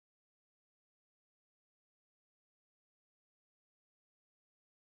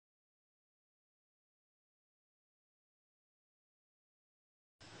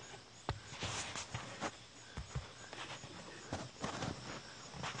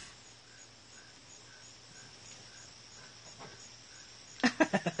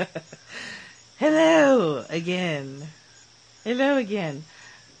Hello again. Hello again.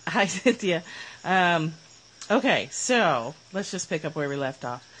 Hi, Cynthia. Okay, so let's just pick up where we left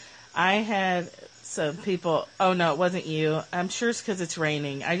off. I had some people, oh no, it wasn't you. I'm sure it's because it's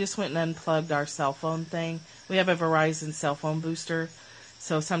raining. I just went and unplugged our cell phone thing. We have a Verizon cell phone booster.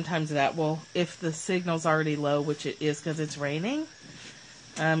 So sometimes that will, if the signal's already low, which it is because it's raining,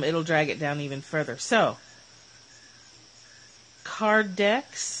 it'll drag it down even further. So, card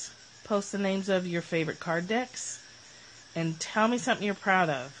decks. Post the names of your favorite card decks. And tell me something you're proud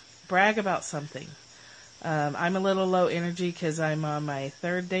of. Brag about something. I'm a little low energy because I'm on my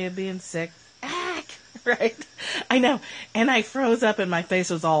third day of being sick. Right? I know. And I froze up and my face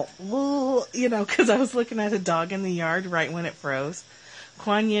was all, because I was looking at a dog in the yard right when it froze.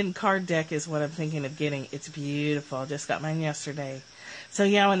 Kuan Yin card deck is what I'm thinking of getting. It's beautiful. Just got mine yesterday. So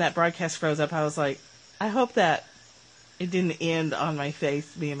yeah, when that broadcast froze up, I was like, I hope that it didn't end on my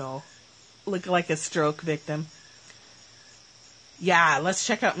face being all, look like a stroke victim. Yeah, let's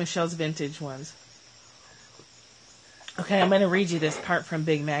check out Michelle's vintage ones. Okay, I'm going to read you this part from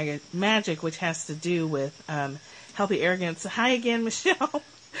Big Magic, which has to do with healthy arrogance. Hi again, Michelle.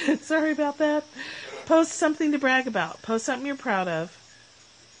 Sorry about that. Post something to brag about. Post something you're proud of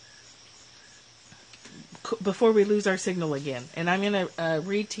before we lose our signal again. And I'm going to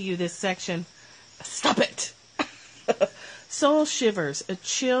read to you this section. Stop it. Soul shivers, a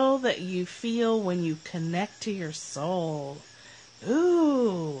chill that you feel when you connect to your soul.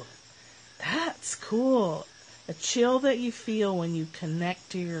 Ooh, that's cool. A chill that you feel when you connect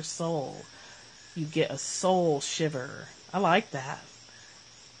to your soul. You get a soul shiver. I like that.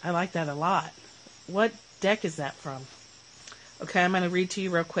 I like that a lot. What deck is that from? Okay, I'm going to read to you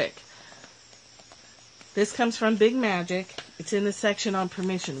real quick. This comes from Big Magic. It's in the section on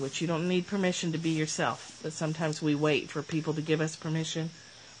permission, which you don't need permission to be yourself. But sometimes we wait for people to give us permission.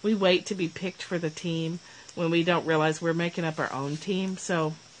 We wait to be picked for the team when we don't realize we're making up our own team.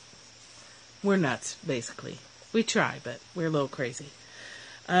 So we're nuts, basically. We try, but we're a little crazy.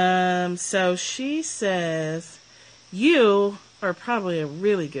 So she says, you are probably a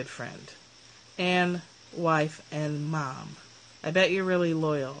really good friend and wife and mom. I bet you're really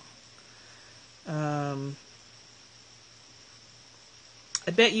loyal. I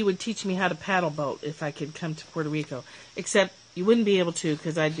bet you would teach me how to paddle boat if I could come to Puerto Rico. Except you wouldn't be able to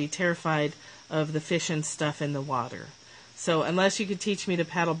because I'd be terrified of the fish and stuff in the water. So unless you could teach me to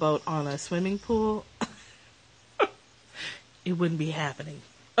paddle boat on a swimming pool, it wouldn't be happening.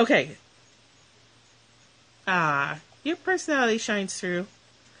 Okay. Your personality shines through.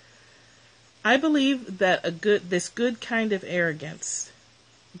 I believe that this good kind of arrogance.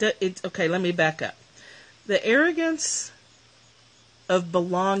 Okay, let me back up. The arrogance of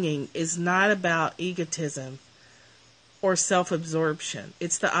belonging is not about egotism or self-absorption.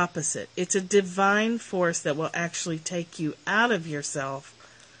 It's the opposite. It's a divine force that will actually take you out of yourself.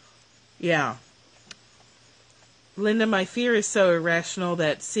 Yeah. Linda, my fear is so irrational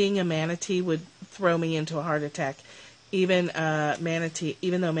that seeing a manatee would throw me into a heart attack. Even though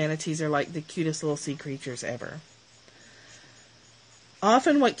manatees are like the cutest little sea creatures ever.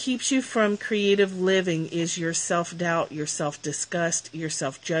 Often what keeps you from creative living is your self-doubt, your self-disgust, your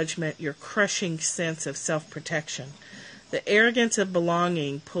self-judgment, your crushing sense of self-protection. The arrogance of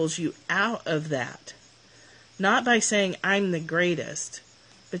belonging pulls you out of that. Not by saying, I'm the greatest,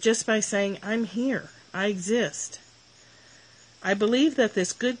 but just by saying, I'm here. I exist. I believe that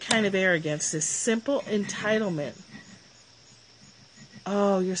this good kind of arrogance, this simple entitlement.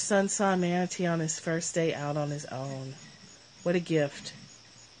 Oh, your son saw a manatee on his first day out on his own. What a gift.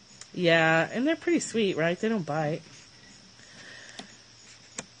 Yeah, and they're pretty sweet, right? They don't bite.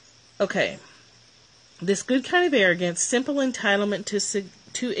 Okay. This good kind of arrogance, simple entitlement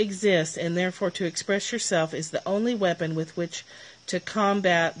to exist and therefore to express yourself is the only weapon with which to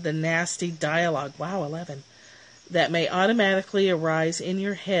combat the nasty dialogue. Wow, 11. That may automatically arise in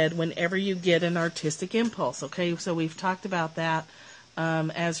your head whenever you get an artistic impulse. Okay, so we've talked about that.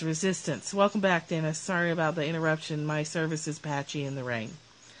 As resistance. Welcome back, Dennis. Sorry about the interruption. My service is patchy in the rain.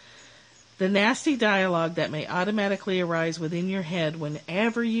 The nasty dialogue that may automatically arise within your head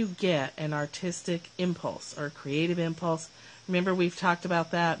whenever you get an artistic impulse or creative impulse. Remember, we've talked about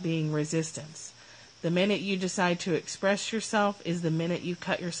that being resistance. The minute you decide to express yourself is the minute you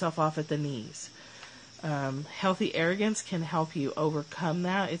cut yourself off at the knees. Healthy arrogance can help you overcome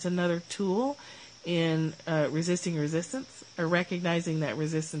that. It's another tool in resisting resistance, or recognizing that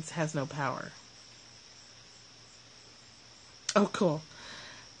resistance has no power. Oh, cool.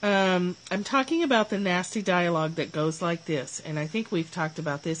 I'm talking about the nasty dialogue that goes like this, and I think we've talked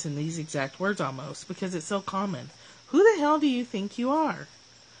about this in these exact words almost, because it's so common. Who the hell do you think you are?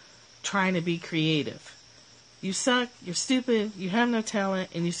 trying to be creative. You suck, you're stupid, you have no talent,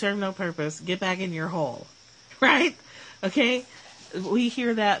 and you serve no purpose. Get back in your hole. Right? Okay? We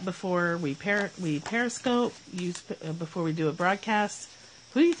hear that before we periscope, before we do a broadcast.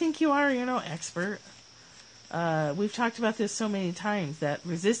 Who do you think you are? You're no expert. We've talked about this so many times, that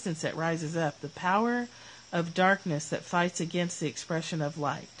resistance that rises up, the power of darkness that fights against the expression of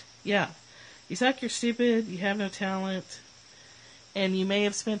light. Yeah. You suck, you're stupid, you have no talent, and you may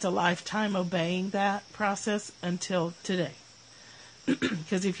have spent a lifetime obeying that process until today.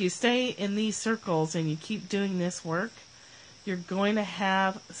 Because if you stay in these circles and you keep doing this work, you're going to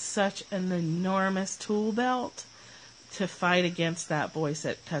have such an enormous tool belt to fight against that voice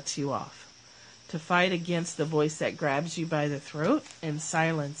that cuts you off, to fight against the voice that grabs you by the throat and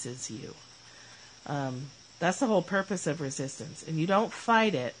silences you. That's the whole purpose of resistance. And you don't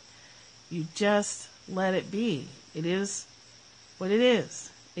fight it. You just let it be. It is what it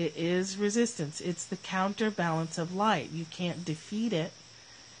is. It is resistance. It's the counterbalance of light. You can't defeat it.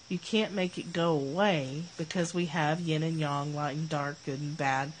 You can't make it go away, because we have yin and yang, light and dark, good and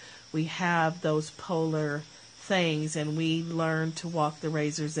bad. We have those polar things, and we learn to walk the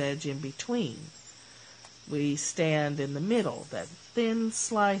razor's edge in between. We stand in the middle, that thin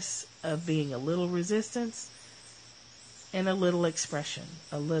slice of being a little resistance and a little expression,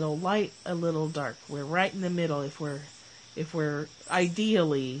 a little light, a little dark. We're right in the middle. If we're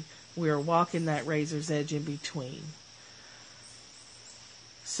ideally, we're walking that razor's edge in between.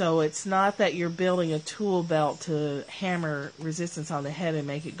 So it's not that you're building a tool belt to hammer resistance on the head and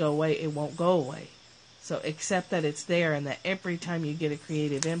make it go away. It won't go away. So accept that it's there, and that every time you get a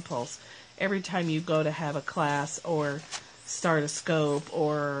creative impulse, every time you go to have a class or start a scope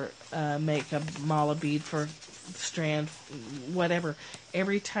or make a mala bead for strand, whatever,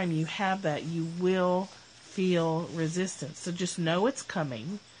 every time you have that, you will feel resistance. So just know it's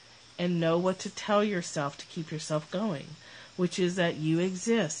coming and know what to tell yourself to keep yourself going, which is that you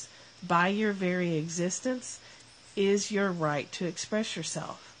exist. By your very existence is your right to express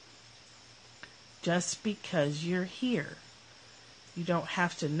yourself. Just because you're here. You don't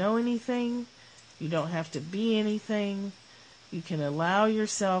have to know anything. You don't have to be anything. You can allow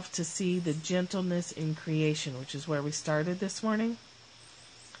yourself to see the gentleness in creation, which is where we started this morning.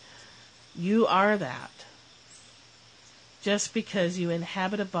 You are that. Just because you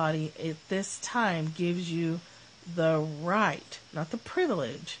inhabit a body at this time gives you the right, not the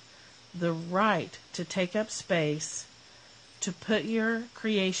privilege, the right to take up space, to put your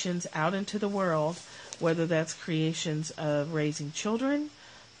creations out into the world, whether that's creations of raising children,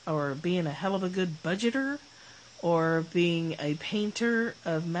 or being a hell of a good budgeter, or being a painter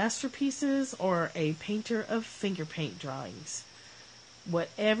of masterpieces, or a painter of finger paint drawings.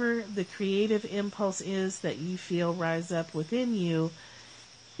 Whatever the creative impulse is that you feel rise up within you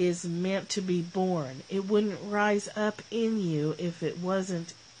is meant to be born. It wouldn't rise up in you if it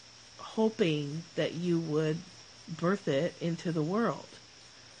wasn't hoping that you would birth it into the world.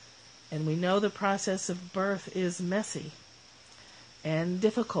 And we know the process of birth is messy and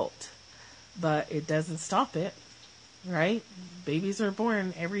difficult, but it doesn't stop it, right? Babies are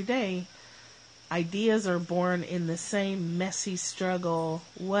born every day. Ideas are born in the same messy struggle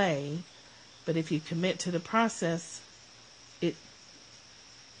way, but if you commit to the process,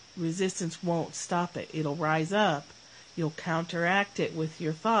 resistance won't stop it. It'll rise up. You'll counteract it with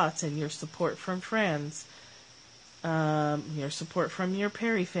your thoughts and your support from friends, your support from your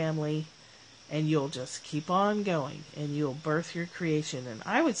Perry family, and you'll just keep on going, and you'll birth your creation. And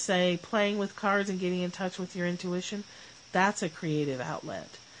I would say playing with cards and getting in touch with your intuition, that's a creative outlet.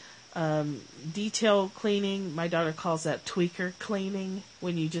 Detail cleaning, my daughter calls that tweaker cleaning,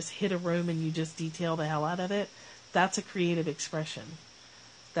 when you just hit a room and you just detail the hell out of it. That's a creative expression.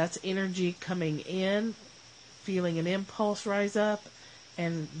 That's energy coming in, feeling an impulse rise up,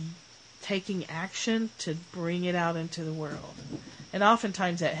 and taking action to bring it out into the world. And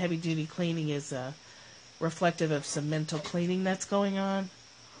oftentimes that heavy-duty cleaning is reflective of some mental cleaning that's going on.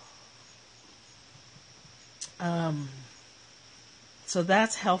 So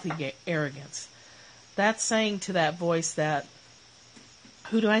that's healthy arrogance. That's saying to that voice that,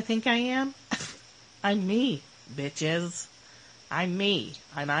 who do I think I am? I'm me, bitches. I'm me.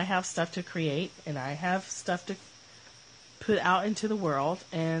 And I have stuff to create, and I have stuff to put out into the world,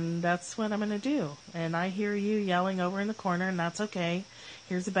 and that's what I'm going to do. And I hear you yelling over in the corner, and that's okay.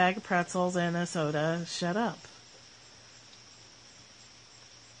 Here's a bag of pretzels and a soda. Shut up.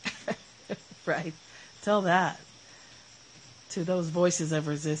 Right. Tell that to those voices of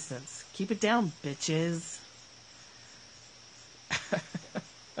resistance. Keep it down, bitches.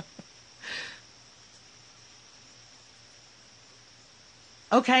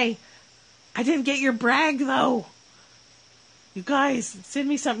 Okay, I didn't get your brag, though. You guys, send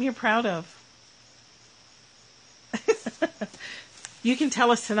me something you're proud of. You can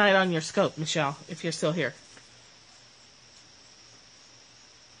tell us tonight on your scope, Michelle, if you're still here.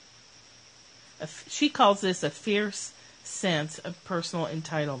 She calls this a fierce sense of personal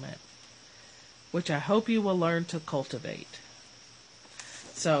entitlement, which I hope you will learn to cultivate.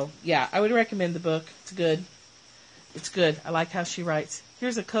 So, yeah, I would recommend the book. It's good. It's good. I like how she writes.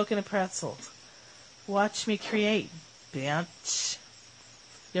 Here's a Coke and a pretzel. Watch me create, bitch.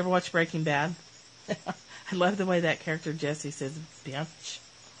 You ever watch Breaking Bad? I love the way that character Jesse says, bitch.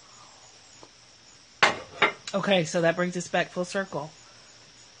 Okay, so that brings us back full circle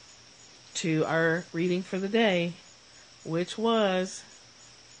to our reading for the day, which was,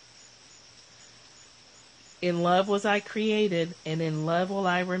 in love was I created, and in love will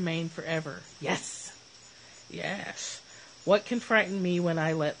I remain forever. Yes. Yes. What can frighten me when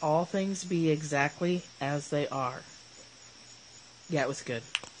I let all things be exactly as they are? Yeah, it was good.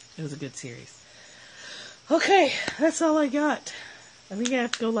 It was a good series. Okay, that's all I got. I think I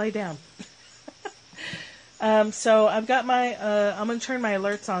have to go lie down. So I've got my, I'm going to turn my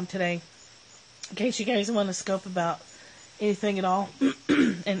alerts on today, in case you guys want to scope about anything at all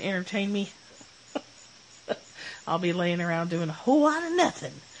and entertain me. I'll be laying around doing a whole lot of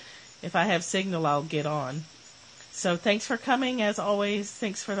nothing. If I have signal, I'll get on. So thanks for coming, as always.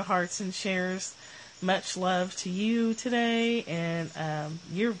 Thanks for the hearts and shares. Much love to you today, and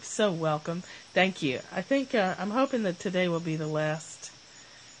you're so welcome. Thank you. I think I'm hoping that today will be the last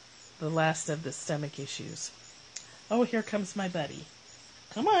of the stomach issues. Oh, here comes my buddy.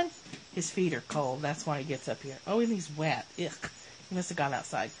 Come on. His feet are cold. That's why he gets up here. Oh, and he's wet. Ugh. He must have gone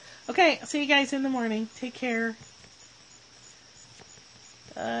outside. Okay, I'll see you guys in the morning. Take care.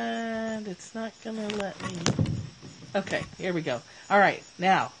 And it's not going to let me. Okay, here we go. All right,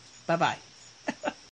 now, bye-bye.